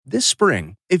This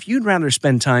spring, if you'd rather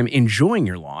spend time enjoying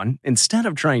your lawn instead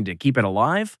of trying to keep it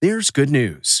alive, there's good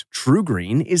news.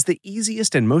 TruGreen is the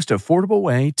easiest and most affordable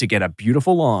way to get a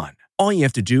beautiful lawn. All you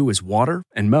have to do is water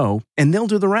and mow, and they'll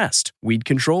do the rest. Weed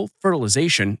control,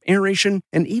 fertilization, aeration,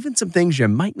 and even some things you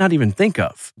might not even think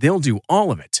of. They'll do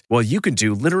all of it, while you can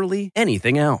do literally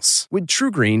anything else. With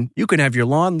TruGreen, you can have your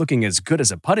lawn looking as good as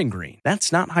a putting green.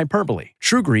 That's not hyperbole.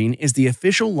 TruGreen is the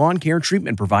official lawn care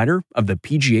treatment provider of the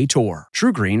PGA Tour.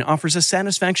 TruGreen offers a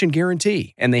satisfaction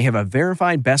guarantee, and they have a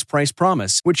verified best price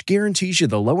promise, which guarantees you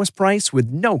the lowest price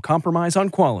with no compromise on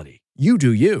quality. You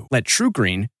do you. Let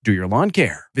TruGreen do your lawn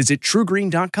care. Visit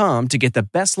TruGreen.com to get the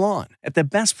best lawn at the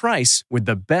best price with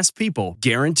the best people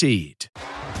guaranteed.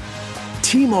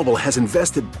 T-Mobile has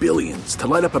invested billions to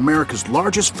light up America's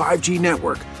largest 5G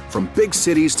network, from big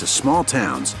cities to small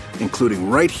towns,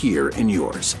 including right here in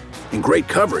yours. And great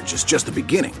coverage is just the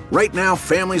beginning. Right now,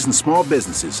 families and small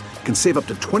businesses can save up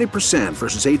to 20%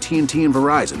 versus AT&T and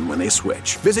Verizon when they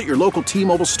switch. Visit your local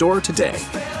T-Mobile store today.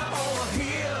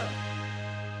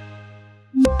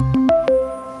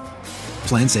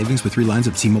 Plan savings with 3 lines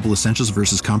of T-Mobile Essentials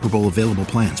versus comparable available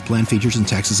plans. Plan features and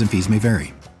taxes and fees may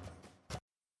vary.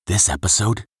 This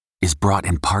episode is brought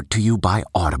in part to you by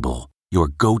Audible, your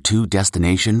go-to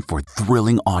destination for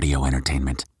thrilling audio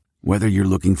entertainment. Whether you're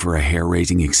looking for a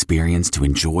hair-raising experience to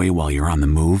enjoy while you're on the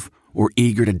move, or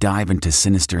eager to dive into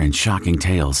sinister and shocking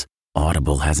tales,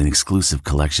 Audible has an exclusive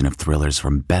collection of thrillers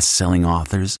from best-selling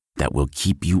authors that will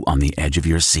keep you on the edge of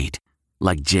your seat.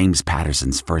 Like James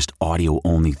Patterson's first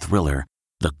audio-only thriller,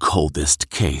 The Coldest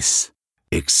Case.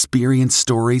 Experience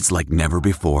stories like never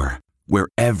before, where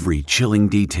every chilling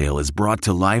detail is brought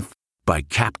to life by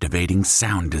captivating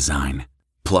sound design.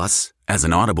 Plus, as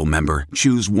an Audible member,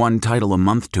 choose one title a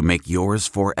month to make yours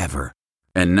forever.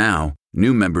 And now,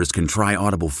 new members can try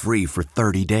Audible free for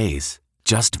 30 days.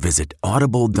 Just visit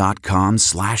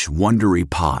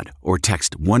audible.com/WonderyPod or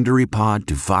text WonderyPod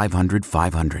to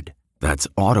 500-500. That's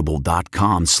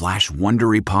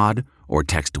audible.com/WonderyPod or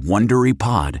text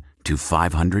WonderyPod to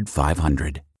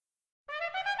 500-500.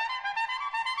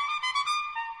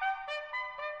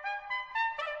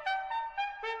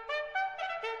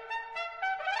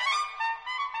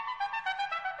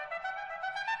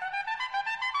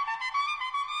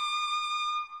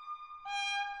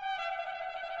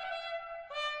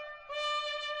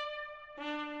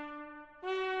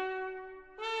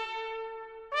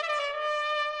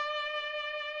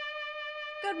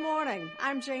 Good morning.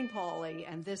 I'm Jane Pauley,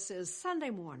 and this is Sunday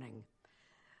Morning.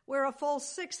 We're a full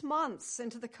 6 months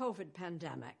into the COVID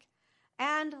pandemic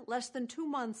and less than 2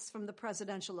 months from the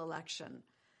presidential election.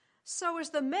 So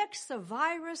is the mix of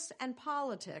virus and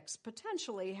politics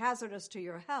potentially hazardous to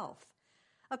your health?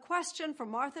 A question for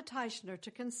Martha Teichner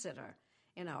to consider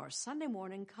in our Sunday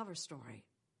morning cover story.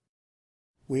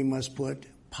 We must put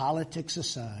politics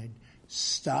aside,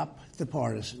 stop the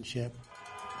partisanship.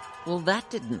 Well, that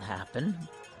didn't happen.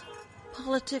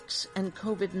 Politics and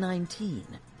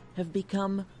COVID-19 have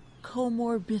become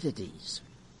comorbidities.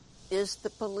 Is the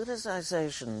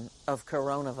politicization of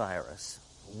coronavirus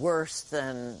worse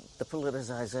than the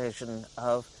politicization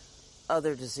of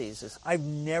other diseases? I've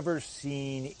never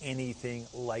seen anything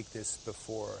like this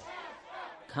before.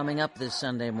 Coming up this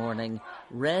Sunday morning,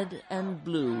 Red and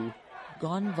Blue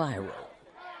gone viral.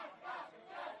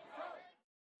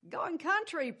 Going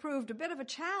country proved a bit of a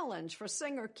challenge for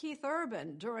singer Keith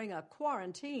Urban during a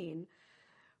quarantine.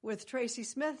 With Tracy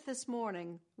Smith this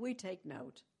morning, we take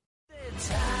note.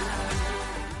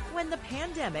 When the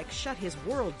pandemic shut his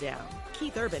world down,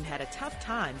 Keith Urban had a tough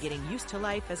time getting used to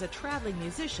life as a traveling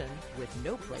musician with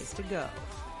no place to go.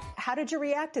 How did you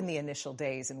react in the initial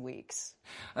days and weeks?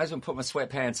 I just want to put my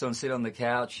sweatpants on, sit on the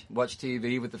couch, watch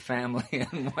TV with the family,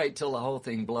 and wait till the whole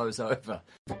thing blows over.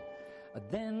 I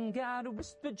then God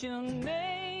whispered your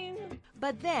name.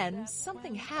 But then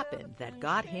something happened that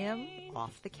got him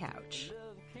off the couch.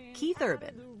 Keith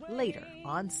Urban, later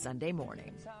on Sunday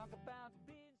Morning.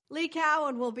 Lee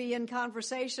Cowan will be in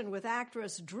conversation with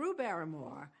actress Drew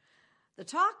Barrymore. The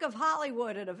talk of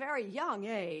Hollywood at a very young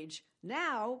age.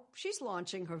 Now she's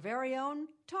launching her very own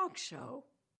talk show.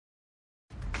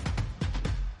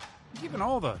 Given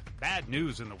all the bad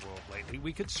news in the world lately,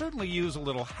 we could certainly use a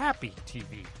little happy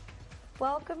TV.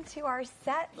 Welcome to our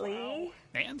set, Lee.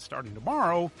 And starting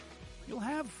tomorrow, you'll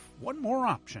have one more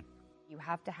option. You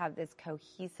have to have this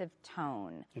cohesive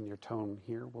tone. And your tone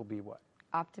here will be what?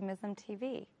 Optimism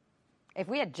TV. If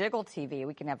we had Jiggle TV,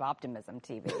 we can have Optimism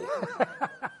TV.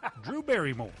 Drew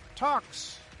Barrymore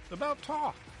talks about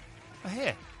talk.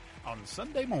 Ahead on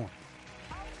Sunday morning.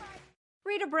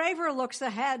 Rita Braver looks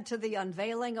ahead to the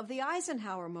unveiling of the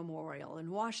Eisenhower Memorial in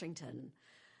Washington.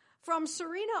 From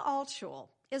Serena Altschul,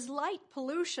 is light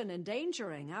pollution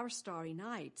endangering our starry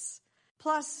nights?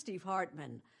 Plus Steve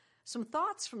Hartman, some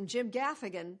thoughts from Jim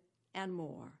Gaffigan, and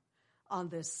more on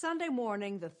this Sunday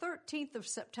morning, the 13th of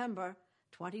September,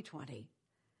 2020.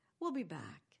 We'll be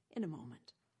back in a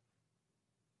moment.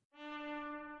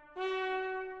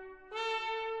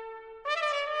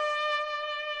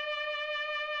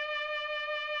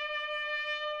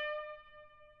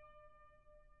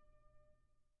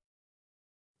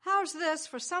 How's this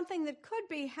for something that could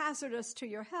be hazardous to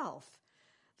your health?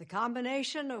 The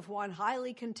combination of one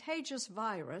highly contagious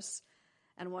virus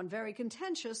and one very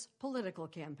contentious political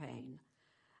campaign.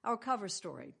 Our cover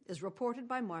story is reported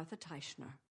by Martha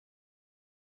Teichner.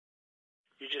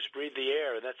 You just breathe the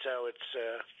air, and that's how it's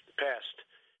passed.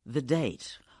 The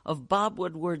date of Bob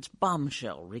Woodward's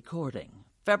bombshell recording,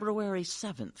 February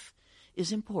 7th,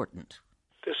 is important.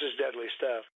 This is deadly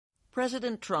stuff.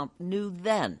 President Trump knew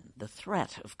then the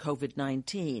threat of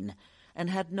COVID-19 and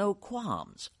had no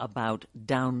qualms about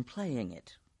downplaying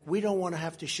it. We don't want to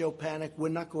have to show panic. We're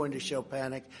not going to show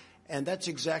panic. And that's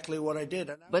exactly what I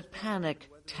did. But panic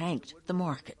tanked the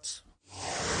markets.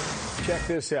 Check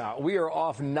this out. We are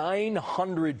off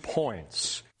 900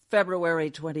 points.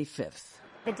 February 25th.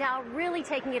 The Dow really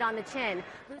taking it on the chin.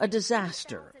 A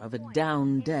disaster of a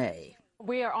down day.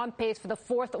 We are on pace for the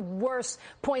fourth worst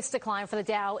points decline for the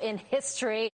Dow in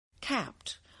history.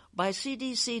 Capped by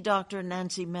CDC Dr.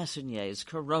 Nancy Messonnier's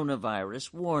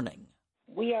coronavirus warning.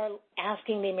 We are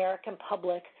asking the American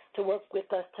public to work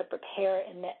with us to prepare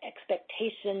in the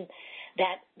expectation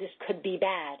that this could be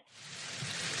bad.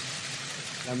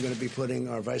 I'm going to be putting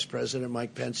our Vice President,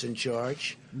 Mike Pence, in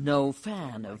charge. No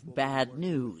fan of bad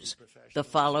news. The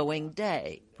following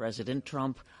day, President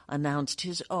Trump announced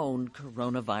his own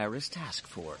coronavirus task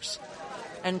force.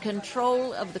 And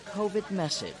control of the COVID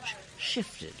message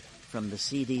shifted from the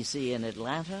CDC in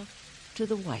Atlanta to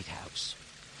the White House.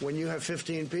 When you have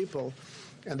 15 people,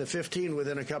 and the 15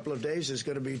 within a couple of days is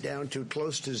going to be down to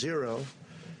close to zero,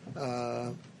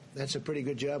 that's a pretty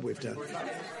good job we've done.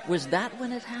 Was that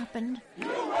when it happened?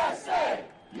 USA!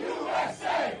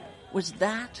 USA! Was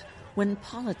that when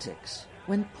politics,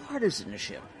 when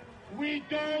partisanship? We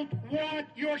don't want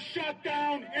your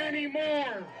shutdown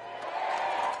anymore!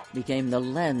 Became the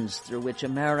lens through which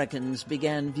Americans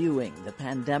began viewing the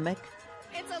pandemic?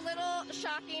 It's a little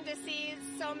shocking to see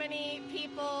so many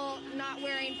people not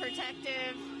wearing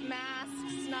protective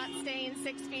masks, not staying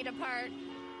 6 feet apart.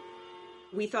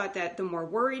 We thought that the more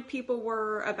worried people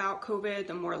were about COVID,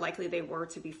 the more likely they were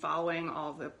to be following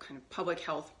all the kind of public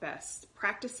health best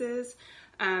practices,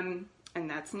 and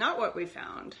that's not what we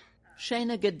found.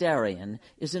 Shana Gadarian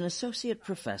is an associate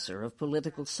professor of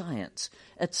political science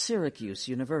at Syracuse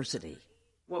University.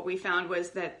 What we found was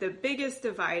that the biggest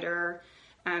divider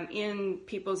in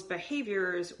people's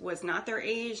behaviors was not their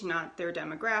age, not their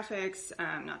demographics,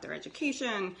 not their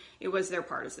education, it was their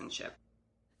partisanship.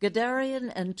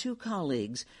 Gadarian and two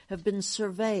colleagues have been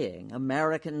surveying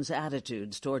Americans'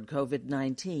 attitudes toward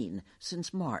COVID-19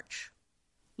 since March.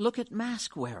 Look at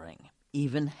mask wearing,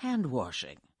 even hand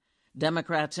washing.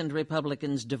 Democrats and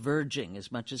Republicans diverging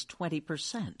as much as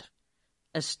 20%.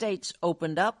 As states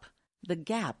opened up, the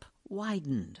gap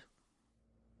widened.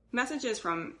 Messages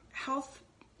from health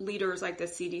leaders like the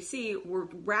CDC were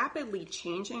rapidly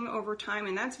changing over time,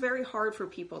 and that's very hard for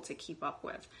people to keep up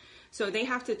with. So they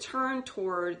have to turn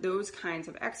toward those kinds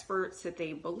of experts that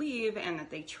they believe and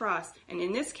that they trust. And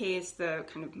in this case, the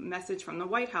kind of message from the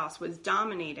White House was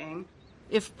dominating.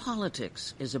 If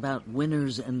politics is about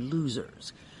winners and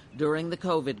losers, during the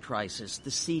COVID crisis, the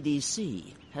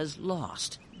CDC has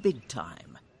lost big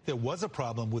time. There was a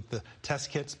problem with the test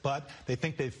kits, but they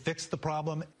think they've fixed the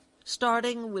problem.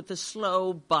 Starting with the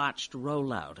slow, botched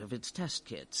rollout of its test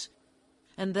kits.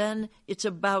 And then it's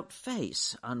about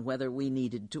face on whether we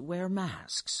needed to wear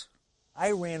masks.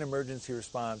 I ran emergency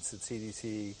response at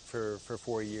CDC for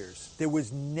 4 years. There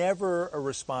was never a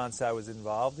response I was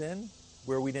involved in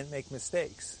where we didn't make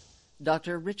mistakes.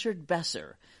 Dr. Richard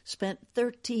Besser spent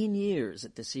 13 years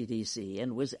at the CDC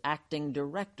and was acting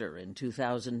director in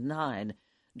 2009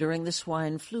 during the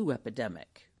swine flu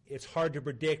epidemic. It's hard to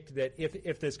predict that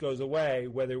if this goes away,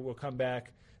 whether it will come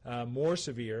back more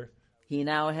severe. He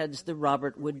now heads the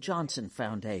Robert Wood Johnson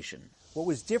Foundation. What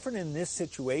was different in this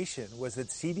situation was that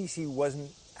CDC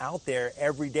wasn't out there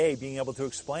every day being able to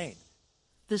explain.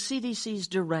 The CDC's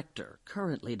director,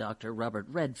 currently Dr. Robert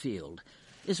Redfield,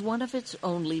 is one of its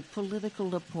only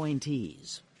political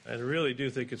appointees. I really do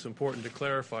think it's important to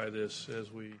clarify this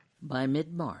as we... By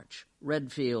mid-March,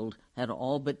 Redfield had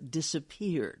all but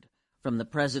disappeared from the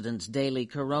president's daily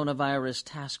coronavirus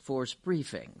task force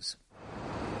briefings.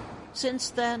 Since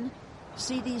then,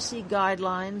 CDC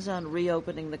guidelines on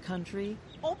reopening the country?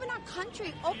 Open our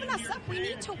country. Open us up. We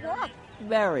need to work.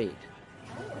 Varied.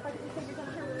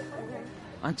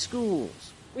 On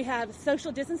schools. We have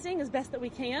social distancing as best that we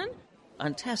can.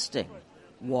 On testing.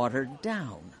 Watered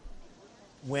down.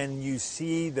 When you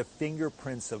see the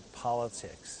fingerprints of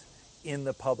politics in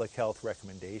the public health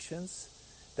recommendations,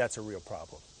 that's a real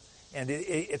problem. And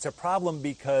it's a problem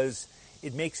because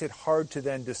it makes it hard to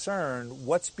then discern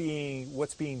what's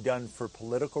being done for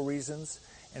political reasons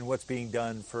and what's being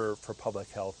done for public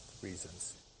health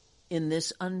reasons. In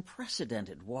this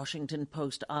unprecedented Washington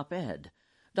Post op-ed,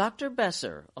 Dr.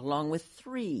 Besser, along with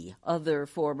 3 other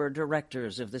former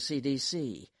directors of the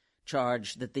CDC,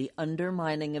 charged that the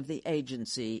undermining of the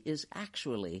agency is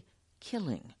actually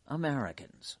killing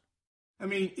Americans. I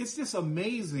mean, it's just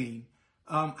amazing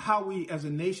how we as a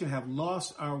nation have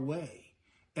lost our way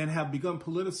and have begun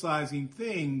politicizing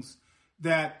things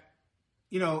that,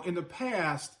 in the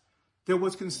past there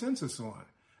was consensus on.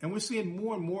 And we're seeing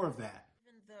more and more of that.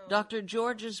 Dr.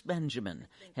 Georges Benjamin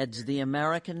heads the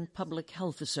American Public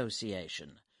Health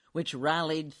Association, which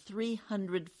rallied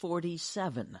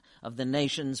 347 of the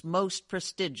nation's most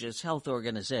prestigious health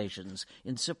organizations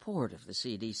in support of the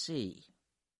CDC.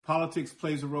 Politics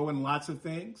plays a role in lots of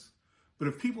things, but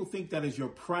if people think that is your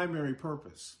primary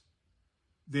purpose,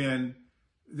 then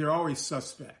they're always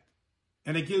suspect.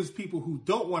 And it gives people who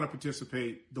don't want to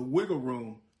participate the wiggle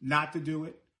room not to do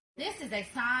it. This is a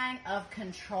sign of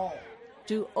control.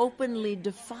 To openly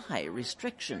defy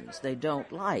restrictions they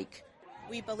don't like.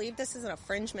 We believe this is an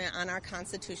infringement on our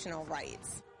constitutional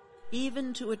rights.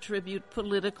 Even to attribute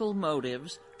political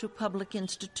motives to public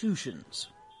institutions.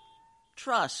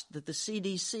 Trust that the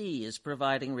CDC is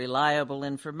providing reliable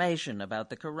information about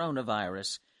the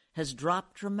coronavirus has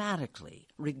dropped dramatically,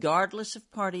 regardless of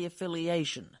party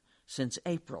affiliation, since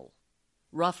April.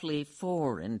 Roughly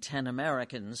 4 in 10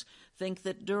 Americans think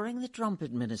that during the Trump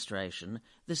administration,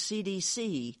 the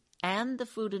CDC and the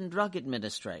Food and Drug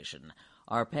Administration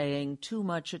are paying too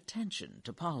much attention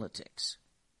to politics.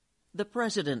 The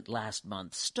president last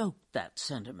month stoked that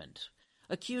sentiment,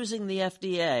 accusing the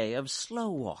FDA of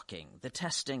slow-walking the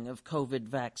testing of COVID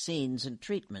vaccines and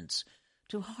treatments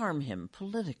to harm him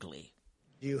politically.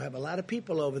 You have a lot of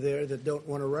people over there that don't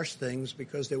want to rush things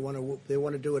because they want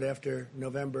to do it after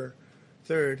November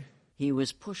 3rd. He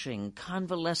was pushing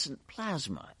convalescent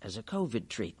plasma as a COVID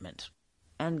treatment.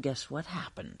 And guess what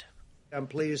happened? I'm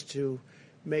pleased to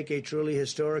make a truly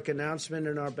historic announcement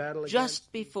in our battle against...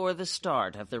 Just before the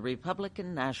start of the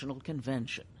Republican National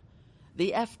Convention,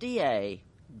 the FDA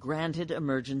granted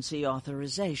emergency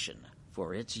authorization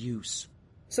for its use.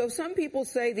 So some people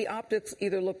say the optics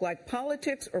either look like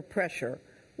politics or pressure.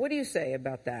 What do you say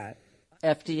about that?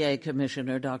 FDA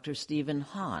Commissioner Dr. Stephen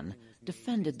Hahn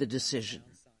defended the decision.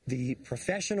 The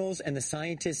professionals and the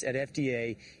scientists at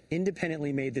FDA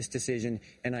independently made this decision,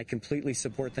 and I completely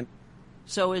support them.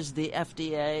 So is the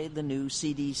FDA the new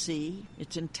CDC?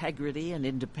 Its integrity and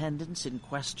independence in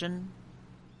question?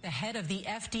 The head of the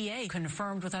FDA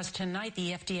confirmed with us tonight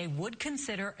the FDA would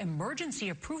consider emergency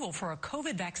approval for a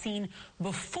COVID vaccine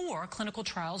before clinical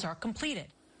trials are completed.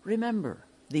 Remember,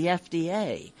 the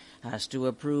FDA has to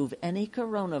approve any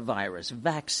coronavirus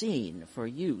vaccine for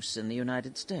use in the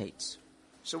United States.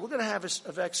 So we're going to have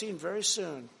a vaccine very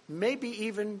soon, maybe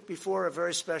even before a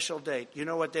very special date. You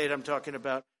know what date I'm talking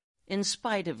about. In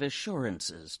spite of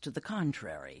assurances to the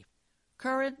contrary,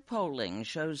 current polling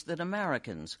shows that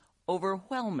Americans,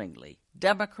 overwhelmingly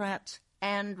Democrats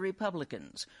and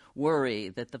Republicans, worry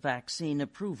that the vaccine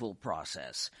approval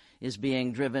process is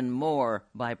being driven more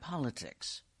by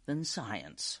politics than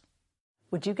science.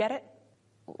 Would you get it?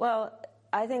 Well,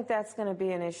 I think that's going to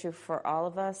be an issue for all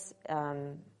of us.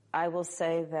 I will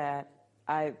say that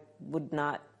I would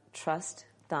not trust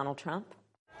Donald Trump.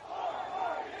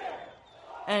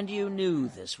 And you knew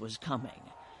this was coming.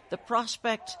 The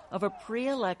prospect of a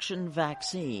pre-election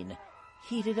vaccine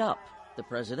heated up the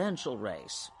presidential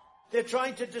race. They're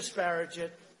trying to disparage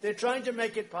it. They're trying to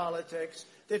make it politics.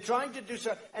 They're trying to do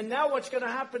so. And now what's going to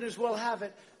happen is we'll have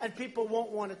it, and people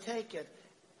won't want to take it.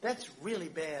 That's really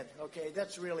bad, okay?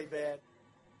 That's really bad.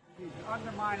 He's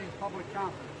undermining public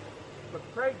confidence. But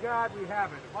pray God we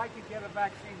have it. If I could get a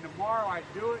vaccine tomorrow, I'd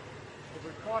do it. If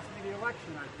it cost me the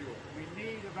election, I'd do it. We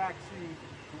need a vaccine,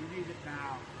 and we need it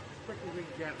now, as quickly as we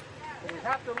can get it. But we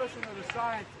have to listen to the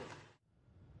scientists.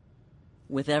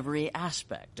 With every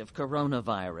aspect of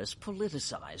coronavirus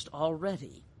politicized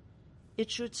already, it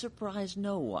should surprise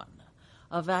no one.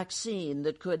 A vaccine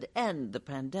that could end the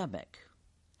pandemic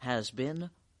has been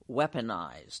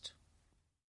weaponized.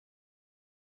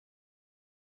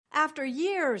 After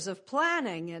years of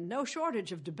planning and no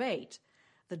shortage of debate,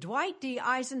 The Dwight D.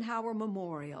 Eisenhower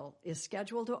Memorial is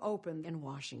scheduled to open in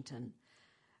Washington.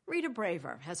 Rita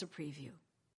Braver has a preview.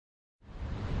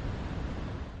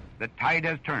 The tide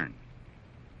has turned.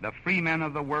 The free men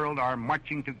of the world are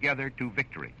marching together to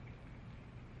victory.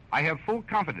 I have full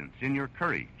confidence in your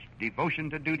courage, devotion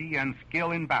to duty, and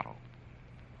skill in battle.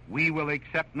 We will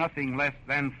accept nothing less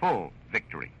than full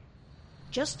victory.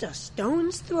 Just a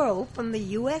stone's throw from the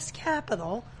U.S.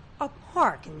 Capitol, a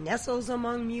park nestles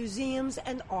among museums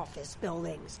and office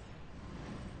buildings.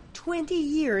 20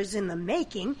 years in the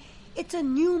making, it's a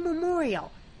new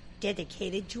memorial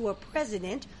dedicated to a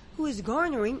president who is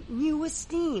garnering new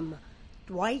esteem,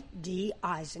 Dwight D.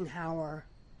 Eisenhower.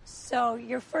 So,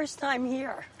 your first time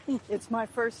here? It's my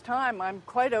first time. I'm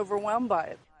quite overwhelmed by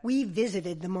it. We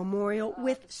visited the memorial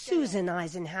with Susan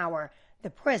Eisenhower, the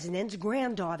president's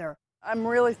granddaughter. I'm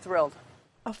really thrilled.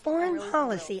 A foreign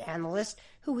policy analyst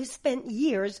who has spent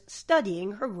years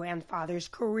studying her grandfather's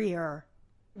career.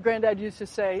 Granddad used to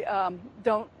say,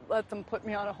 don't let them put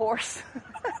me on a horse.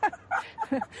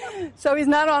 So he's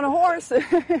not on a horse.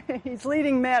 He's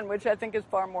leading men, which I think is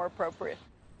far more appropriate.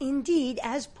 Indeed,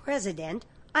 as president,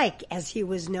 Ike, as he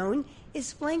was known,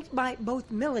 is flanked by both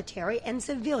military and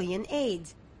civilian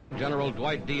aides. General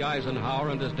Dwight D. Eisenhower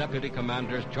and his deputy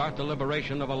commanders chart the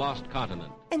liberation of a lost continent.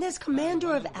 And as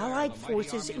commander of Allied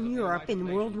forces in Europe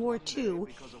in World War II,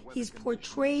 he's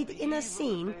portrayed in a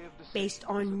scene based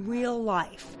on real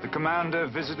life. The commander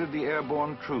visited the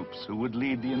airborne troops who would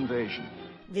lead the invasion.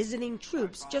 Visiting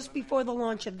troops just before the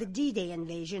launch of the D-Day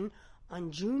invasion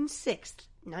on June 6,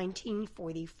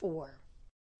 1944.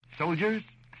 Soldiers,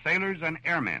 sailors, and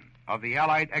airmen of the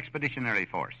Allied Expeditionary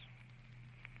Force,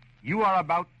 you are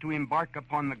about to embark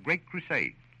upon the great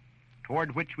crusade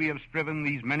toward which we have striven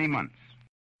these many months.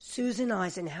 Susan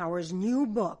Eisenhower's new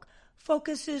book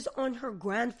focuses on her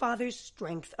grandfather's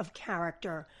strength of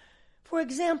character. For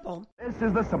example, this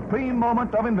is the supreme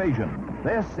moment of invasion.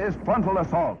 This is frontal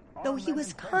assault. Though he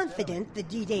was confident the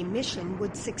D-Day mission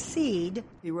would succeed,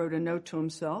 he wrote a note to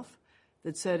himself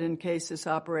that said, in case this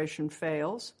operation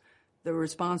fails, the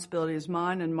responsibility is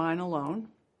mine and mine alone.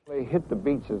 They hit the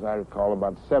beach, as I recall,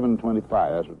 about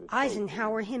 7:25.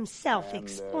 Eisenhower himself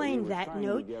explained that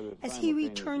note as he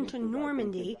returned to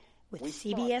Normandy with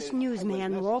CBS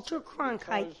newsman Walter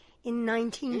Cronkite in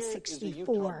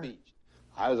 1964.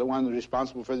 I was the one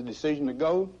responsible for the decision to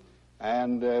go,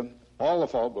 and all the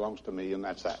fault belongs to me, and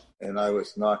that's that. And I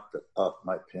was knocked off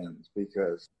my pins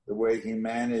because the way he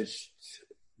managed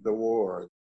the war.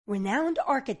 Renowned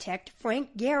architect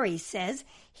Frank Gehry says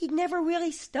he'd never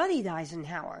really studied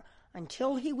Eisenhower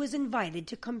until he was invited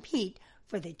to compete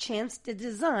for the chance to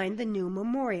design the new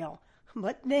memorial.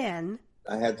 But then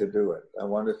I had to do it. I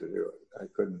wanted to do it.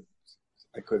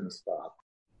 I couldn't stop.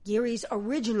 Gehry's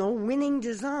original winning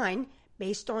design,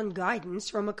 based on guidance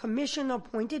from a commission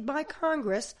appointed by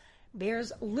Congress,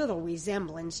 bears little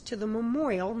resemblance to the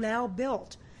memorial now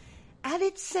built. At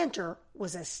its center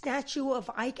was a statue of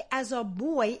Ike as a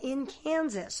boy in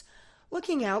Kansas,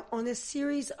 looking out on a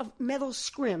series of metal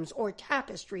scrims, or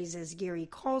tapestries as Gehry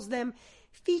calls them,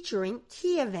 featuring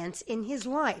key events in his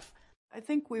life. I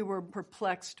think we were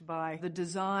perplexed by the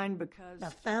design because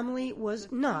the family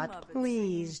was not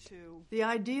pleased. The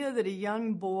idea that a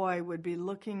young boy would be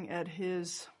looking at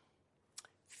his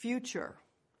future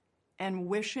and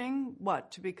wishing,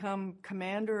 to become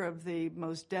commander of the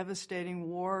most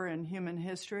devastating war in human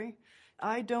history?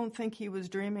 I don't think he was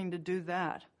dreaming to do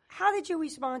that. How did you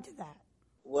respond to that?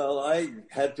 Well, I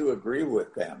had to agree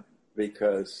with them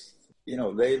because,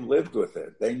 they lived with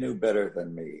it. They knew better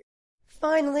than me.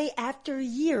 Finally, after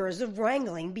years of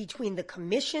wrangling between the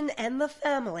commission and the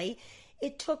family,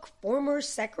 it took former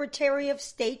Secretary of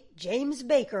State James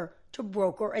Baker to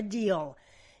broker a deal.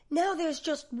 Now there's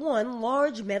just one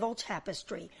large metal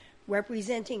tapestry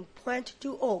representing Pointe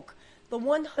du Hoc, the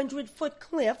 100-foot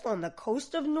cliff on the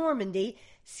coast of Normandy,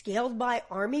 scaled by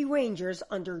Army Rangers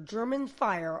under German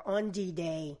fire on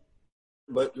D-Day.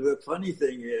 But the funny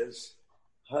thing is,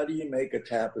 how do you make a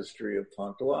tapestry of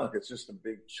Pointe du Hoc? It's just a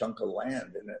big chunk of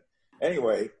land in it.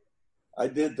 Anyway, I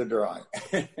did the drawing,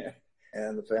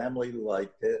 and the family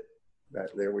liked it.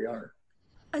 There we are.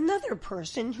 Another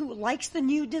person who likes the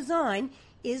new design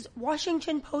is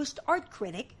Washington Post art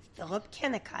critic Philip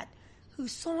Kennicott, who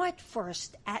saw it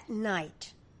first at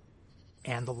night.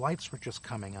 And the lights were just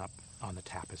coming up on the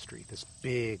tapestry, this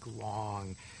big,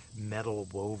 long, metal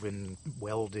woven,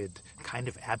 welded, kind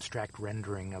of abstract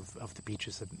rendering of the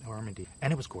beaches of Normandy.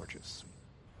 And it was gorgeous.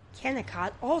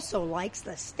 Kennicott also likes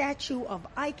the statue of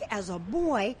Ike as a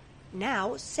boy,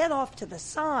 now set off to the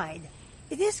side.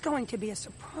 It is going to be a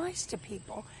surprise to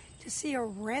people to see a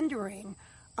rendering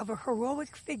of a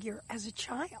heroic figure as a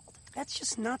child. That's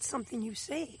just not something you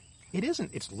see. It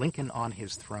isn't. It's Lincoln on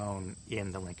his throne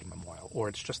in the Lincoln Memorial, or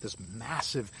it's just this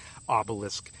massive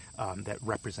obelisk that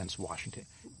represents Washington.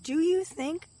 Do you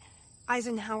think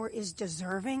Eisenhower is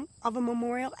deserving of a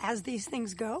memorial as these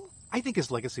things go? I think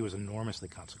his legacy was enormously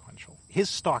consequential. His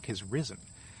stock has risen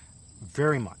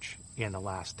very much in the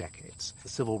last decades. The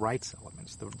civil rights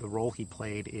elements, the role he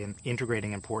played in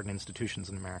integrating important institutions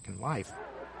in American life.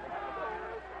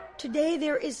 Today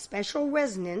there is special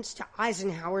resonance to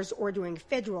Eisenhower's ordering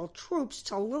federal troops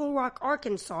to Little Rock,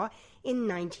 Arkansas in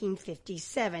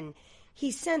 1957.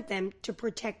 He sent them to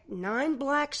protect 9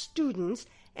 black students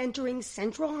entering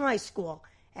Central High School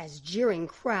as jeering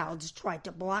crowds tried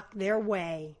to block their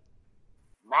way.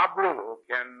 Mob rule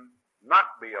can not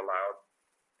be allowed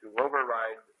to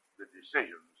override the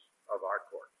decisions of our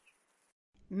courts.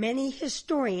 Many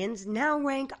historians now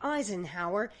rank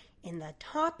Eisenhower in the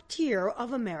top tier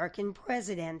of American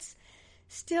presidents.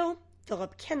 Still,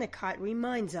 Philip Kennicott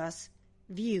reminds us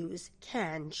views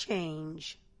can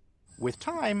change. With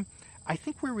time, I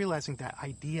think we're realizing that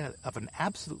idea of an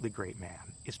absolutely great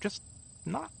man is just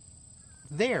not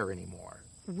there anymore.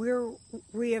 We're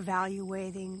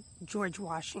reevaluating George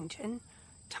Washington,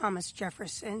 Thomas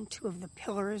Jefferson, 2 of the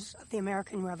pillars of the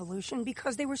American Revolution,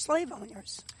 because they were slave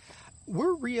owners.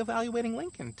 We're reevaluating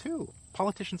Lincoln, too.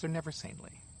 Politicians are never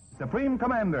saintly. Supreme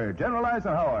Commander General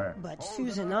Eisenhower. But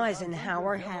Susan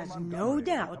Eisenhower has no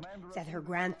doubt that her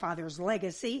grandfather's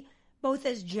legacy, both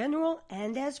as general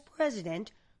and as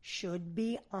president, should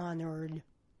be honored.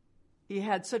 He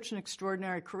had such an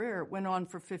extraordinary career. It went on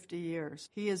for 50 years.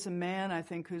 He is a man, I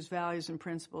think, whose values and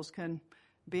principles can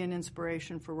be an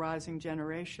inspiration for rising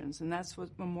generations. And that's what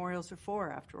memorials are for,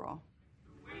 after all.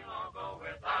 We all go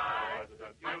with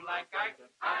President. You like Eisen,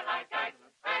 I like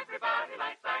Eisen. Everybody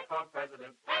likes Eisen for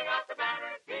president. Hang out the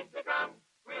banner, beat the drum.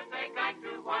 We'll take Eisen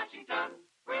to Washington.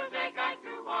 We'll take Eisen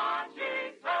to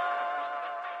Washington.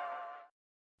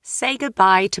 Say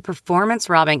goodbye to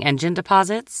performance-robbing engine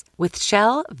deposits with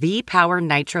Shell V-Power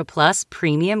Nitro Plus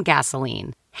Premium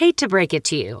Gasoline. Hate to break it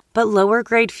to you, but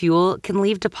lower-grade fuel can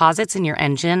leave deposits in your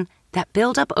engine that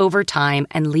build up over time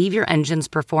and leave your engine's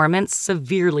performance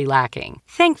severely lacking.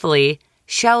 Thankfully,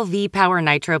 Shell V-Power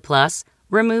Nitro Plus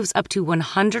removes up to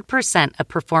 100% of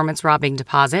performance-robbing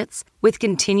deposits with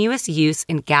continuous use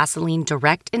in gasoline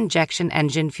direct injection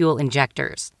engine fuel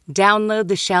injectors. Download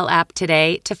the Shell app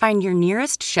today to find your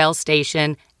nearest Shell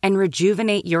station and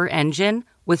rejuvenate your engine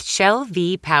with Shell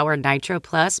V-Power Nitro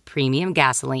Plus Premium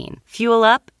Gasoline. Fuel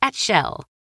up at Shell.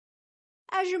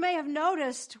 As you may have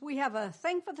noticed, we have a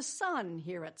thing for the sun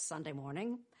here at Sunday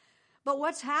Morning. But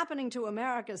what's happening to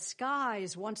America's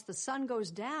skies once the sun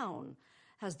goes down?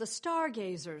 Has the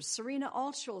stargazers Serena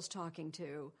Altschul's talking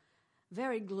to.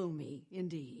 Very gloomy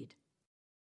indeed.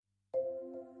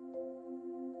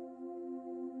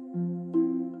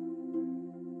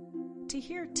 To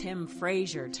hear Tim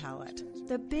Frazier tell it,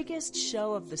 the biggest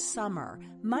show of the summer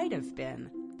might have been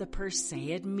the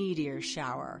Perseid meteor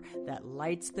shower that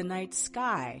lights the night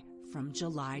sky from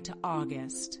July to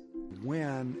August.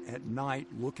 When at night,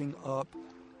 looking up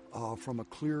from a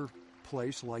clear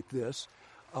place like this,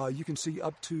 you can see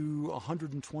up to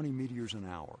 120 meteors an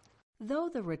hour. Though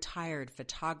the retired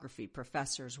photography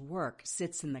professor's work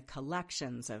sits in the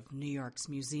collections of New York's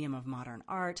Museum of Modern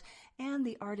Art and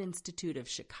the Art Institute of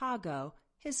Chicago,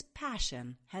 his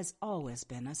passion has always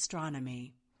been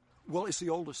astronomy. Well, it's the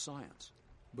oldest science,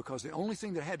 because the only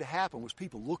thing that had to happen was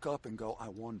people look up and go, I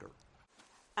wonder.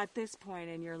 At this point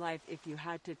in your life, if you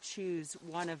had to choose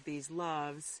one of these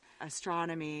loves,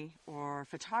 astronomy or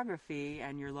photography,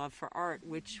 and your love for art,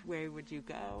 which way would you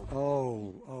go?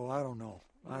 Oh, I don't know.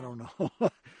 I don't know.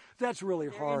 That's really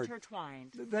hard. They're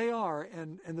intertwined. They are,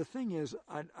 and the thing is,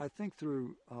 I think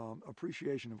through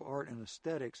appreciation of art and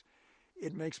aesthetics,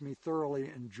 it makes me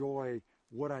thoroughly enjoy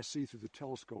what I see through the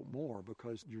telescope more,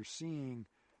 because you're seeing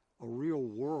a real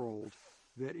world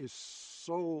that is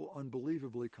so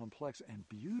unbelievably complex and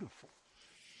beautiful.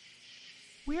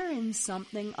 We're in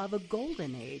something of a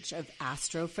golden age of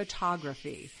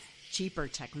astrophotography. Cheaper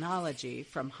technology,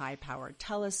 from high-powered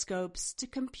telescopes to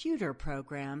computer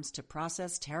programs to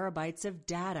process terabytes of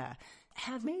data,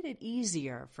 have made it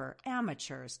easier for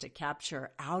amateurs to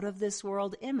capture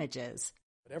out-of-this-world images.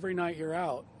 Every night you're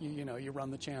out, you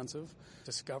run the chance of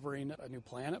discovering a new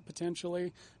planet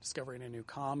potentially, discovering a new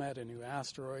comet, a new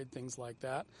asteroid, things like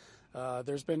that.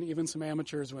 There's been even some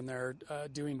amateurs when they're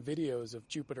doing videos of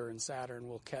Jupiter and Saturn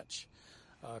will catch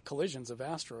collisions of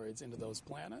asteroids into those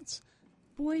planets.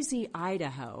 Boise,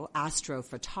 Idaho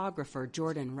astrophotographer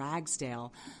Jordan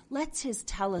Ragsdale lets his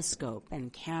telescope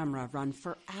and camera run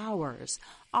for hours,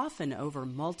 often over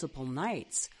multiple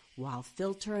nights, while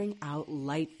filtering out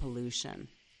light pollution,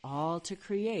 all to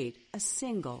create a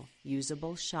single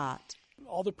usable shot.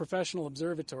 All the professional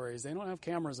observatories, they don't have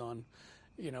cameras on,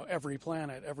 every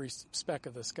planet, every speck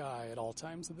of the sky at all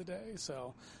times of the day.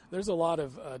 So there's a lot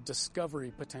of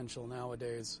discovery potential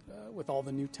nowadays with all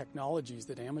the new technologies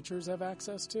that amateurs have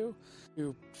access to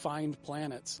find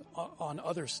planets on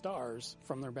other stars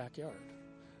from their backyard,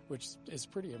 which is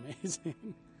pretty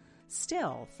amazing.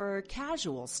 Still, for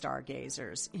casual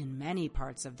stargazers in many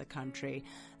parts of the country,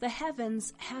 the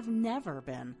heavens have never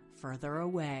been further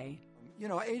away.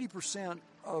 80%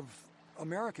 of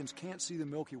Americans can't see the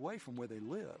Milky Way from where they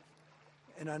live.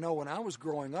 And I know when I was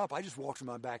growing up, I just walked in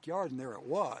my backyard and there it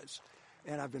was.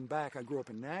 And I've been back, I grew up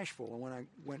in Nashville, and when I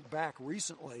went back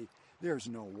recently, there's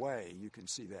no way you can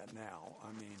see that now.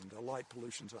 I mean, the light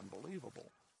pollution's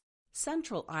unbelievable.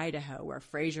 Central Idaho, where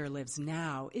Fraser lives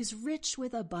now, is rich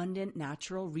with abundant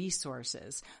natural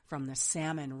resources, from the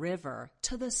Salmon River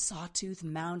to the Sawtooth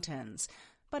Mountains.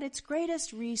 But its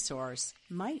greatest resource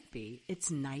might be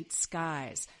its night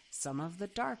skies, some of the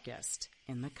darkest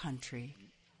in the country.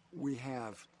 We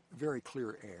have very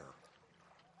clear air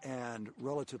and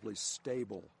relatively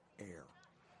stable air,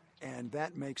 and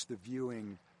that makes the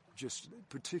viewing just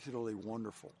particularly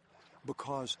wonderful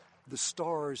because the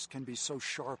stars can be so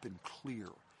sharp and clear.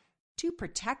 To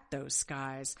protect those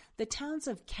skies, the towns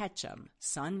of Ketchum,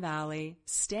 Sun Valley,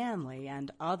 Stanley, and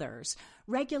others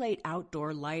regulate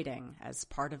outdoor lighting as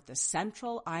part of the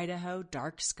Central Idaho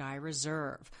Dark Sky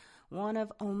Reserve, one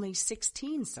of only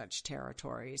 16 such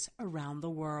territories around the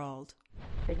world.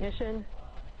 Ignition,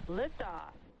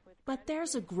 liftoff. But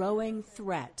there's a growing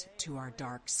threat to our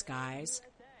dark skies: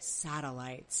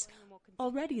 satellites.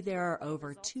 Already there are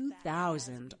over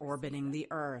 2,000 orbiting the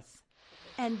Earth.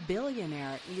 And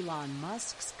billionaire Elon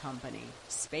Musk's company,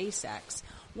 SpaceX,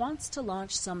 wants to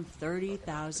launch some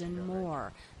 30,000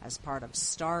 more as part of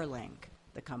Starlink,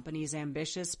 the company's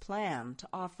ambitious plan to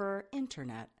offer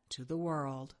internet to the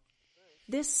world.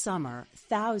 This summer,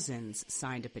 thousands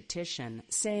signed a petition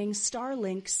saying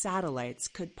Starlink satellites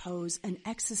could pose an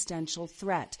existential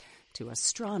threat to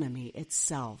astronomy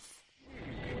itself.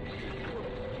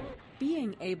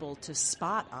 Being able to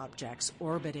spot objects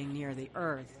orbiting near the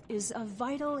Earth is of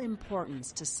vital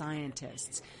importance to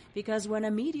scientists because when a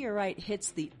meteorite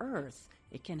hits the Earth,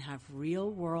 it can have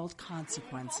real-world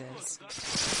consequences.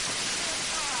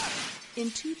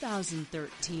 In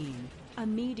 2013, a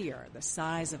meteor the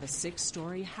size of a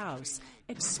 6-story house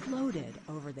exploded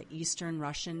over the eastern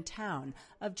Russian town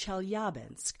of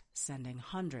Chelyabinsk, sending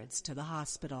hundreds to the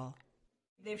hospital.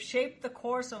 They've shaped the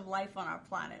course of life on our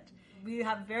planet. We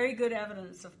have very good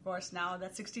evidence, of course, now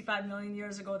that 65 million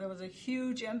years ago there was a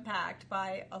huge impact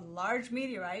by a large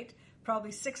meteorite,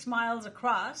 probably 6 miles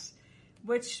across,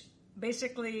 which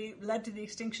basically led to the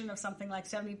extinction of something like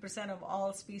 70% of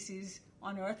all species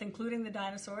on Earth, including the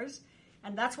dinosaurs.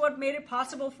 And that's what made it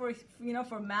possible for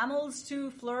mammals to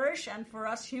flourish and for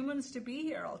us humans to be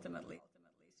here ultimately.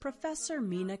 Professor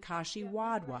Meenakshi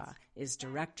Wadhwa is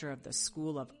director of the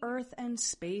School of Earth and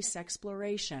Space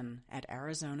Exploration at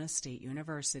Arizona State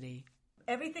University.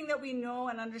 Everything that we know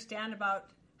and understand about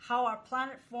how our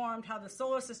planet formed, how the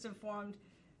solar system formed,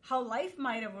 how life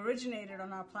might have originated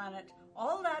on our planet,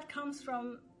 all that comes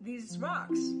from these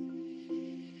rocks.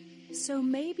 So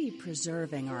maybe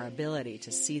preserving our ability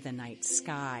to see the night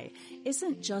sky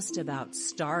isn't just about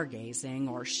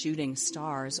stargazing or shooting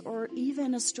stars or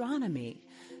even astronomy,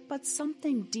 but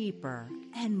something deeper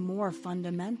and more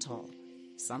fundamental,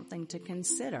 something to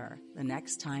consider the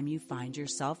next time you find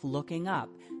yourself looking up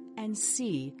and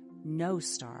see no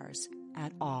stars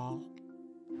at all.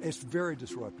 It's very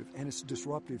disruptive, and it's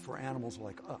disruptive for animals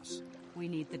like us. We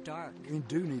need the dark. We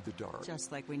do need the dark.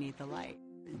 Just like we need the light.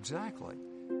 Exactly.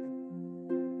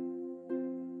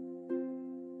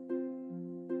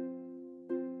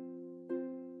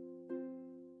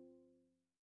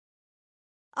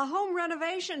 A home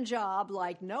renovation job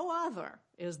like no other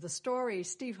is the story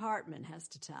Steve Hartman has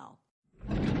to tell.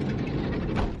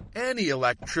 Any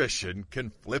electrician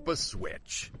can flip a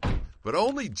switch, but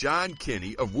only John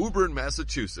Kinney of Woburn,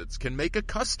 Massachusetts can make a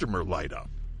customer light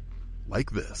up. Like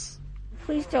this.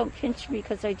 Please don't pinch me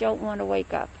because I don't want to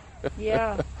wake up.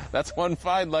 Yeah. That's one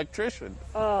fine electrician.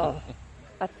 Oh,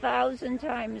 1,000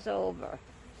 times over.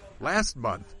 Last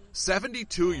month,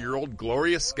 72-year-old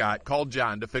Gloria Scott called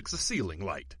John to fix a ceiling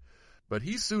light. But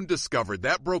he soon discovered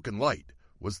that broken light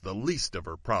was the least of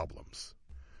her problems.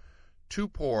 Too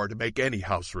poor to make any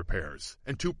house repairs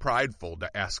and too prideful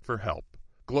to ask for help,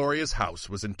 Gloria's house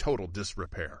was in total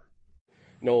disrepair.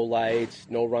 No lights,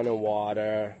 no running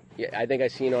water. Yeah, I think I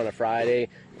seen it on a Friday,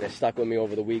 and it stuck with me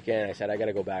over the weekend. I said, I got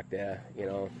to go back there,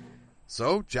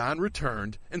 So John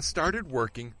returned and started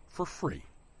working for free.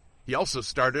 He also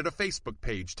started a Facebook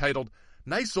page titled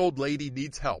Nice Old Lady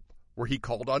Needs Help, where he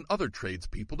called on other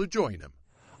tradespeople to join him.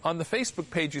 On the Facebook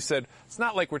page, you said, it's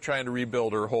not like we're trying to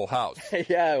rebuild her whole house.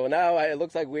 Yeah, well, now it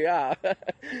looks like we are.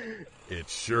 It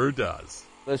sure does.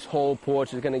 This whole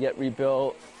porch is going to get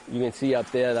rebuilt. You can see up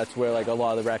there, that's where a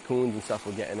lot of the raccoons and stuff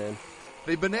were getting in.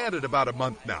 They've been at it about a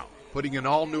month now, putting in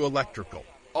all new electrical,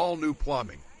 all new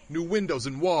plumbing, new windows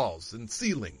and walls and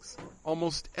ceilings.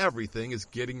 Almost everything is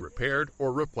getting repaired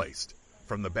or replaced,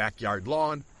 from the backyard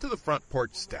lawn to the front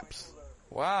porch steps.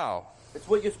 Wow. It's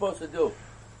what you're supposed to do.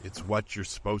 It's what you're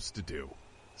supposed to do.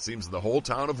 Seems the whole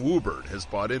town of Woburn has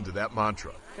bought into that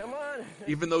mantra. Come on.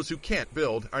 Even those who can't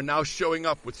build are now showing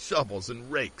up with shovels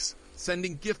and rakes,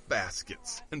 sending gift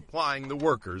baskets, and plying the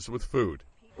workers with food.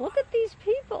 Look at these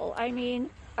people. I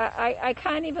mean, I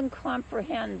can't even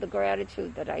comprehend the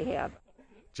gratitude that I have.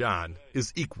 John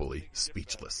is equally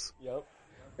speechless. Yep.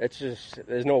 It's just,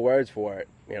 there's no words for it,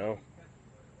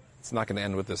 It's not going to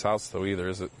end with this house, though, either,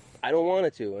 is it? I don't want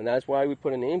it to, and that's why we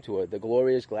put a name to it, the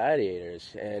Glorious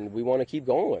Gladiators, and we want to keep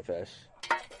going with this.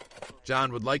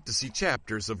 John would like to see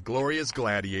chapters of Glorious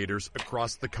Gladiators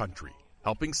across the country,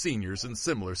 helping seniors in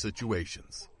similar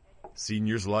situations.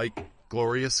 Seniors like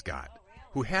Gloria Scott,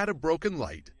 who had a broken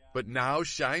light, but now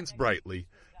shines brightly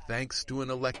thanks to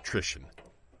an electrician,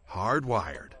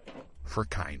 hardwired for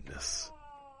kindness.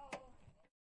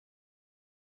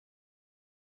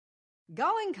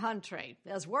 Going Country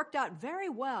has worked out very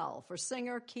well for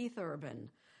singer Keith Urban.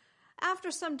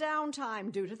 After some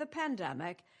downtime due to the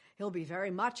pandemic, he'll be very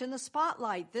much in the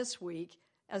spotlight this week,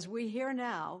 as we hear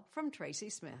now from Tracy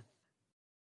Smith.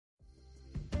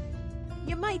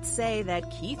 You might say that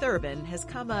Keith Urban has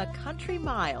come a country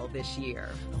mile this year.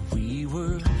 We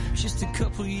were just a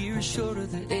couple years short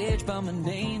of the edge by my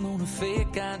name on a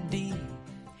fake ID.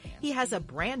 He has a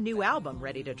brand new album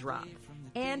ready to drop,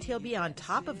 and he'll be on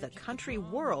top of the country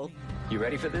world. You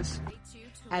ready for this?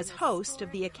 As host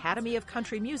of the Academy of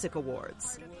Country Music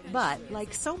Awards. But,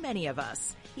 like so many of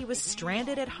us, he was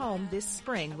stranded at home this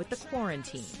spring with the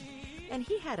quarantine. And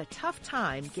he had a tough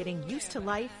time getting used to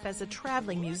life as a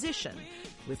traveling musician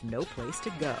with no place to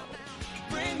go.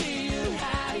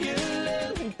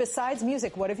 Besides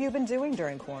music, what have you been doing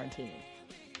during quarantine?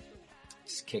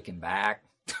 Just kicking back.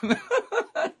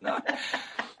 No,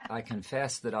 I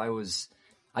confess that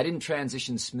I didn't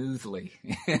transition smoothly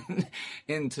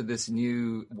into this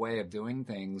new way of doing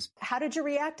things. How did you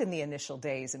react in the initial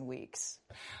days and weeks?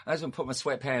 I was going to put my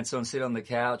sweatpants on, sit on the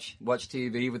couch, watch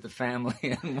TV with the family,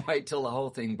 and wait till the whole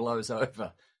thing blows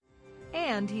over.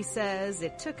 And he says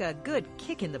it took a good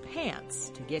kick in the pants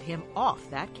to get him off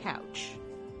that couch.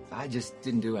 I just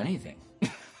didn't do anything.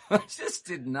 I just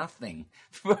did nothing.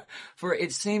 For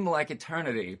it seemed like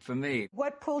eternity for me.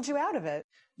 What pulled you out of it?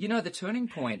 The turning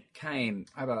point came.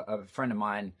 I have a friend of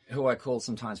mine who I call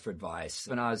sometimes for advice.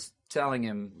 When I was telling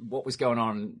him what was going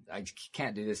on, I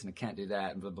can't do this and I can't do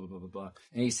that, and blah, blah, blah, blah, blah.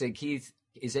 And he said, Keith,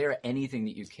 is there anything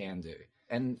that you can do?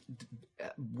 And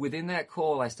within that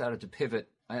call, I started to pivot.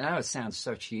 I know it sounds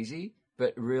so cheesy,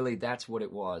 but really that's what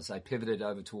it was. I pivoted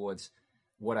over towards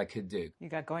what I could do. You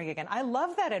got going again. I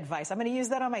love that advice. I'm going to use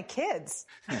that on my kids.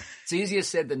 It's easier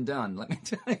said than done, let me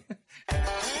tell you.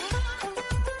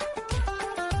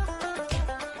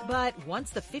 But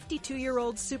once the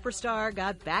 52-year-old superstar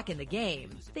got back in the game,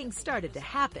 things started to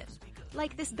happen,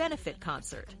 like this benefit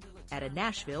concert at a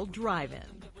Nashville drive-in.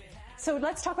 So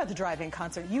let's talk about the drive-in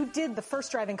concert. You did the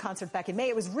first drive-in concert back in May.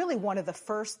 It was really one of the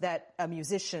first that a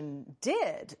musician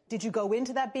did. Did you go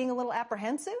into that being a little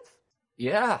apprehensive?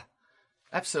 Yeah,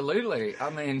 absolutely.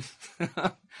 I mean,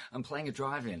 I'm playing a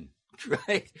drive-in.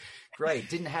 Great.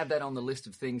 Didn't have that on the list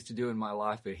of things to do in my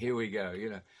life, but here we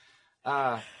go,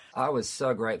 I was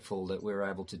so grateful that we were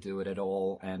able to do it at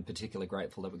all, and particularly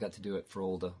grateful that we got to do it for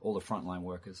all the frontline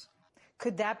workers.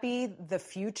 Could that be the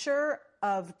future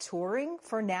of touring,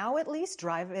 for now at least,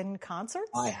 drive-in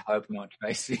concerts? I hope not,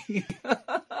 Tracy.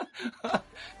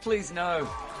 Please no.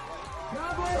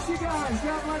 God bless you guys.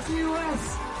 God bless the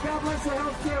U.S. God bless the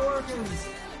healthcare workers.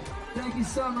 Thank you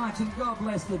so much, and God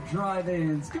bless the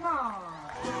drive-ins. Come on.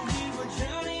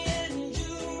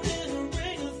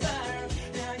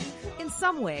 In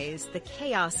some ways, the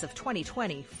chaos of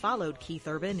 2020 followed Keith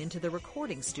Urban into the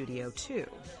recording studio, too.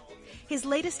 His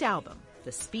latest album,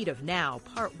 The Speed of Now,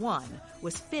 Part 1,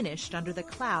 was finished under the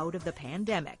cloud of the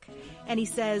pandemic, and he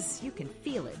says you can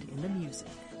feel it in the music.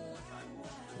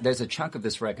 There's a chunk of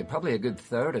this record, probably a good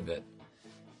third of it,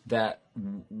 that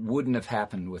wouldn't have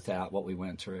happened without what we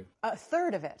went through. A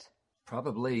third of it?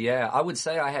 Probably, yeah. I would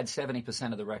say I had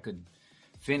 70% of the record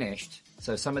finished.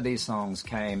 So some of these songs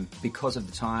came because of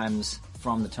the times,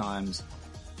 from the times,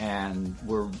 and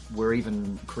were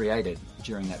even created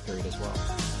during that period as well.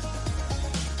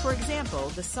 For example,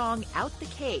 the song Out the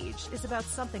Cage is about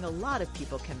something a lot of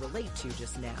people can relate to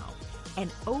just now, an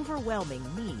overwhelming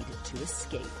need to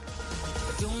escape.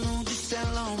 Don't know just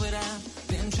how long, but I've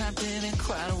been trapped in it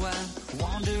quite a while.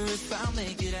 Wonder if I'll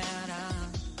make it out.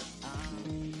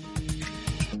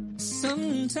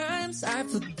 Sometimes I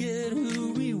forget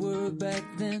who we were back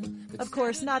then. Of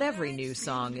course, not every new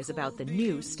song is about the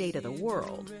new state of the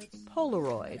world.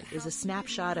 Polaroid is a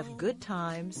snapshot of good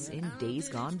times in days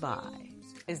gone by.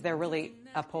 Is there really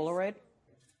a Polaroid?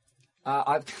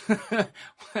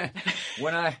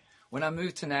 When I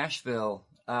moved to Nashville,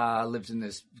 I lived in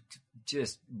this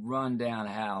just run-down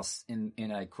house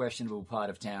in a questionable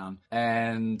part of town,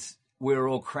 and we were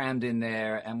all crammed in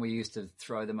there, and we used to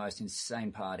throw the most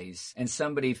insane parties. And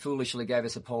somebody foolishly gave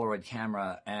us a Polaroid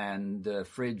camera, and the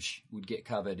fridge would get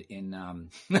covered in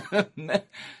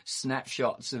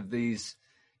snapshots of these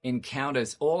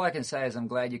encounters. All I can say is I'm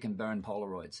glad you can burn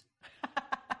Polaroids.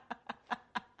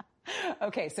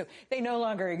 Okay, so they no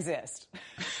longer exist.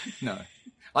 No,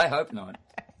 I hope not.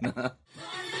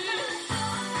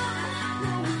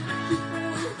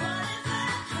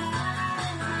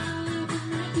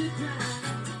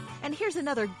 And here's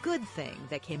another good thing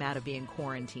that came out of being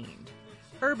quarantined.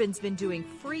 Urban's been doing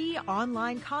free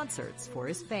online concerts for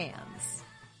his fans.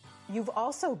 You've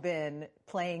also been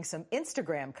playing some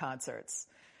Instagram concerts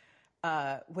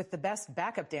with the best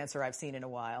backup dancer I've seen in a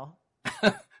while.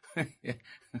 Yeah.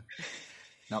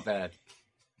 Not bad.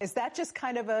 Is that just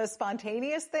kind of a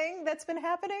spontaneous thing that's been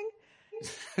happening?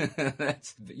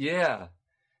 Yeah,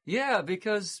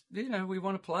 because, we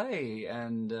want to play,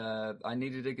 and I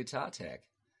needed a guitar tech.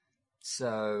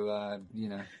 So,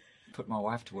 put my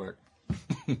wife to work.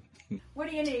 What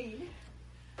do you need?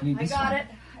 I got it.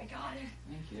 Thank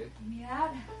you. Give me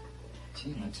that.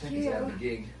 Gee, my tech is out of the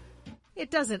gig. It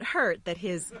doesn't hurt that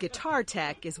his guitar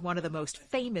tech is one of the most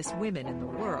famous women in the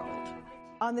world.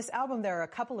 On this album, there are a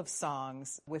couple of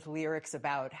songs with lyrics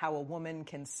about how a woman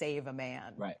can save a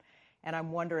man. Right. And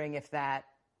I'm wondering if that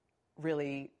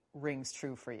really rings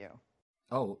true for you.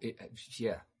 Oh,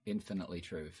 yeah, infinitely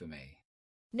true for me.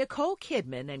 Nicole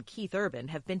Kidman and Keith Urban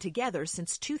have been together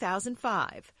since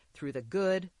 2005, through the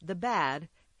good, the bad,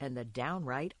 and the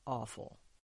downright awful.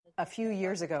 A few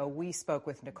years ago, we spoke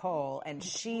with Nicole, and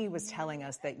she was telling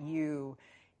us that you,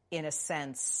 in a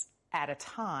sense, at a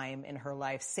time in her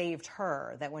life, saved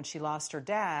her, that when she lost her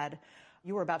dad,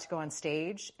 you were about to go on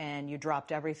stage, and you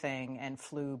dropped everything and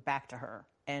flew back to her.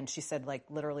 And she said,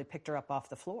 literally picked her up off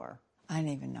the floor. I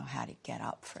didn't even know how to get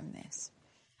up from this.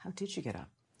 How did you get up?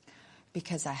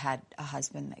 Because I had a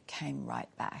husband that came right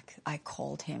back. I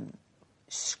called him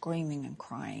screaming and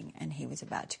crying, and he was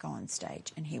about to go on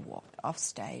stage, and he walked off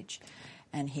stage,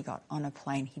 and he got on a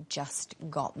plane. He'd just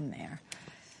gotten there.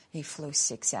 He flew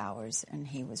 6 hours, and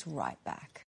he was right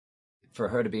back. For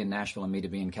her to be in Nashville and me to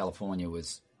be in California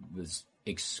was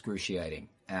excruciating,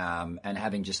 and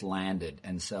having just landed.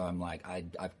 And so I'm like,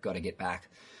 I've got to get back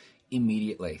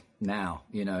immediately now,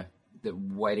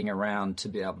 waiting around to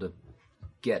be able to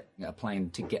get a plane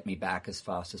to get me back as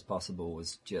fast as possible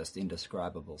was just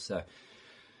indescribable. So,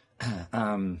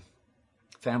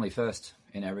 family first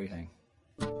in everything.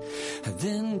 I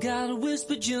then God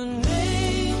whispered your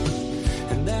name,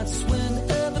 and that's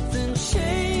when everything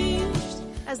changed.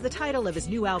 As the title of his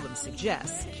new album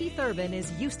suggests, Keith Urban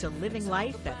is used to living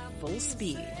life at full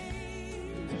speed.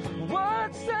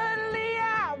 What suddenly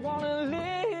I want to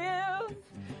live.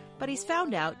 But he's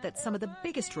found out that some of the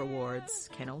biggest rewards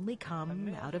can only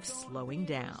come out of slowing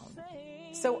down.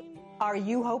 So, are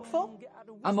you hopeful?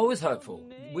 I'm always hopeful.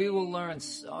 We will learn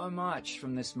so much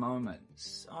from this moment,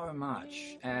 so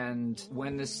much. And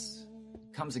when this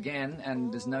comes again,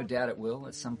 and there's no doubt it will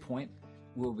at some point,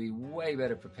 we'll be way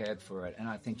better prepared for it. And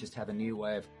I think just have a new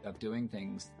way of doing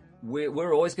things.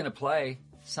 We're always going to play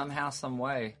somehow, some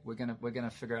way. We're going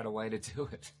to figure out a way to do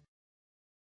it.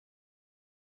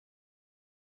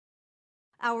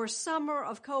 Our summer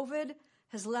of COVID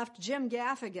has left Jim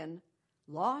Gaffigan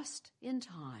lost in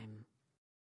time.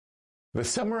 The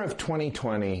summer of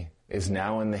 2020 is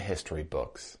now in the history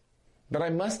books. But I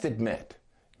must admit,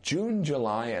 June,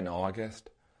 July, and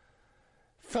August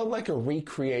felt like a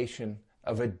recreation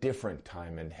of a different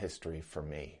time in history for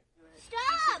me.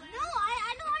 Stop! No,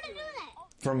 I don't want to do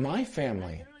that. For my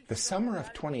family, the summer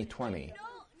of 2020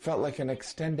 felt like an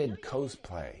extended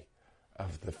cosplay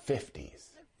of the 50s.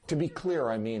 To be clear,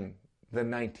 I mean the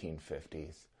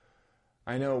 1950s.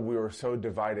 I know we were so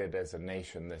divided as a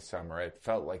nation this summer, it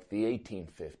felt like the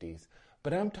 1850s,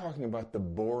 but I'm talking about the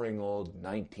boring old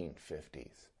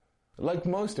 1950s. Like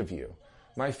most of you,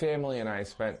 my family and I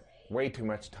spent way too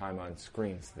much time on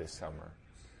screens this summer.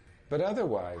 But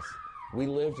otherwise, we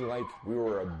lived like we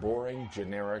were a boring,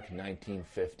 generic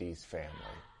 1950s family.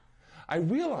 I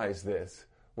realized this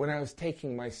when I was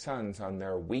taking my sons on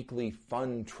their weekly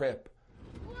fun trip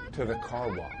to the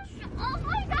car wash. Oh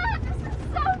my God, this is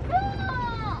so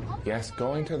cool! Yes,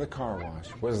 going to the car wash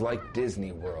was like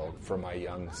Disney World for my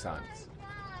young sons.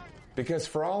 Because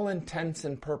for all intents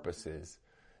and purposes,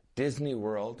 Disney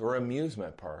World or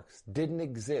amusement parks didn't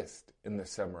exist in the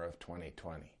summer of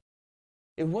 2020.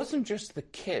 It wasn't just the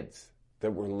kids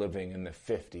that were living in the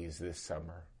 50s this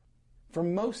summer. For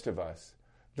most of us,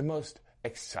 the most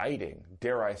exciting,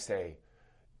 dare I say,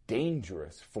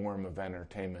 dangerous form of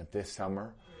entertainment this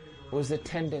summer was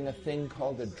attending a thing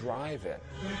called a drive-in.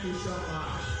 Thank you so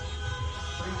much.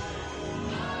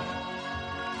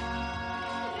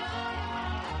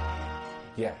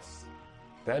 Yes,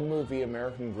 that movie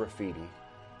American Graffiti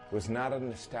was not a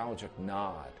nostalgic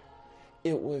nod.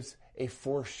 It was a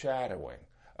foreshadowing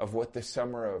of what the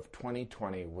summer of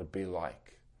 2020 would be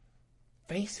like.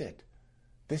 Face it,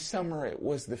 this summer it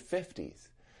was the 50s.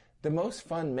 The most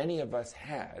fun many of us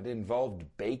had involved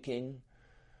baking,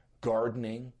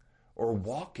 gardening, or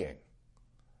walking.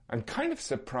 I'm kind of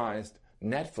surprised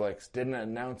Netflix didn't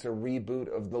announce a reboot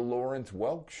of The Lawrence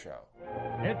Welk Show.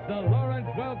 It's the Lawrence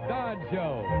Welk Dodd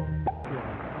Show.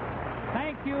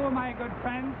 Thank you, my good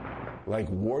friend. Like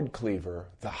Ward Cleaver,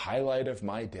 the highlight of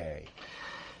my day.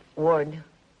 Ward,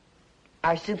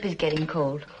 our soup is getting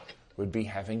cold. Would be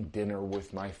having dinner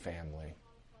with my family.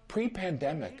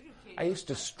 Pre-pandemic, I used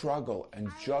to struggle and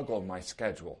juggle my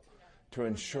schedule to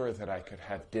ensure that I could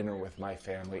have dinner with my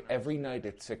family every night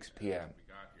at 6 p.m.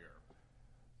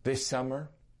 This summer,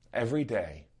 every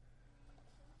day,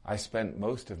 I spent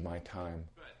most of my time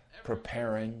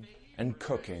preparing and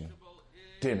cooking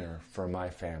dinner for my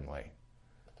family.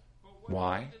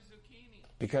 Why?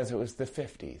 Because it was the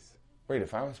 50s. Wait,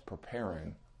 if I was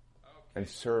preparing and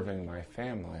serving my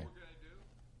family,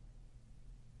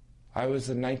 I was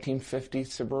a 1950s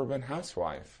suburban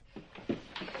housewife.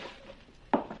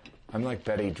 I'm like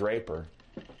Betty Draper.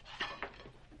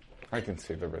 I can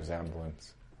see the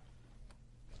resemblance.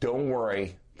 Don't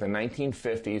worry, the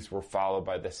 1950s were followed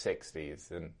by the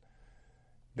 60s, and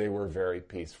they were very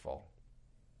peaceful.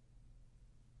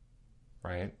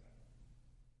 Right?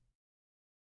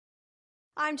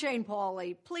 I'm Jane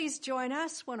Pauley. Please join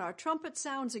us when our trumpet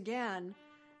sounds again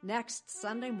next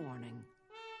Sunday morning.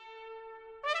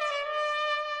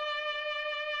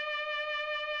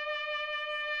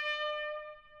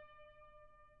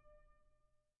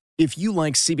 If you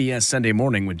like CBS Sunday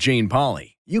Morning with Jane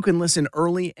Pauley, you can listen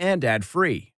early and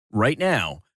ad-free right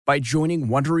now by joining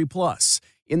Wondery Plus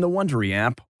in the Wondery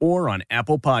app or on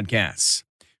Apple Podcasts.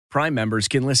 Prime members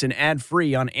can listen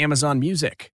ad-free on Amazon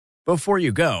Music. Before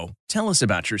you go, tell us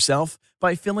about yourself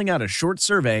by filling out a short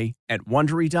survey at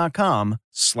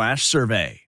Wondery.com/survey.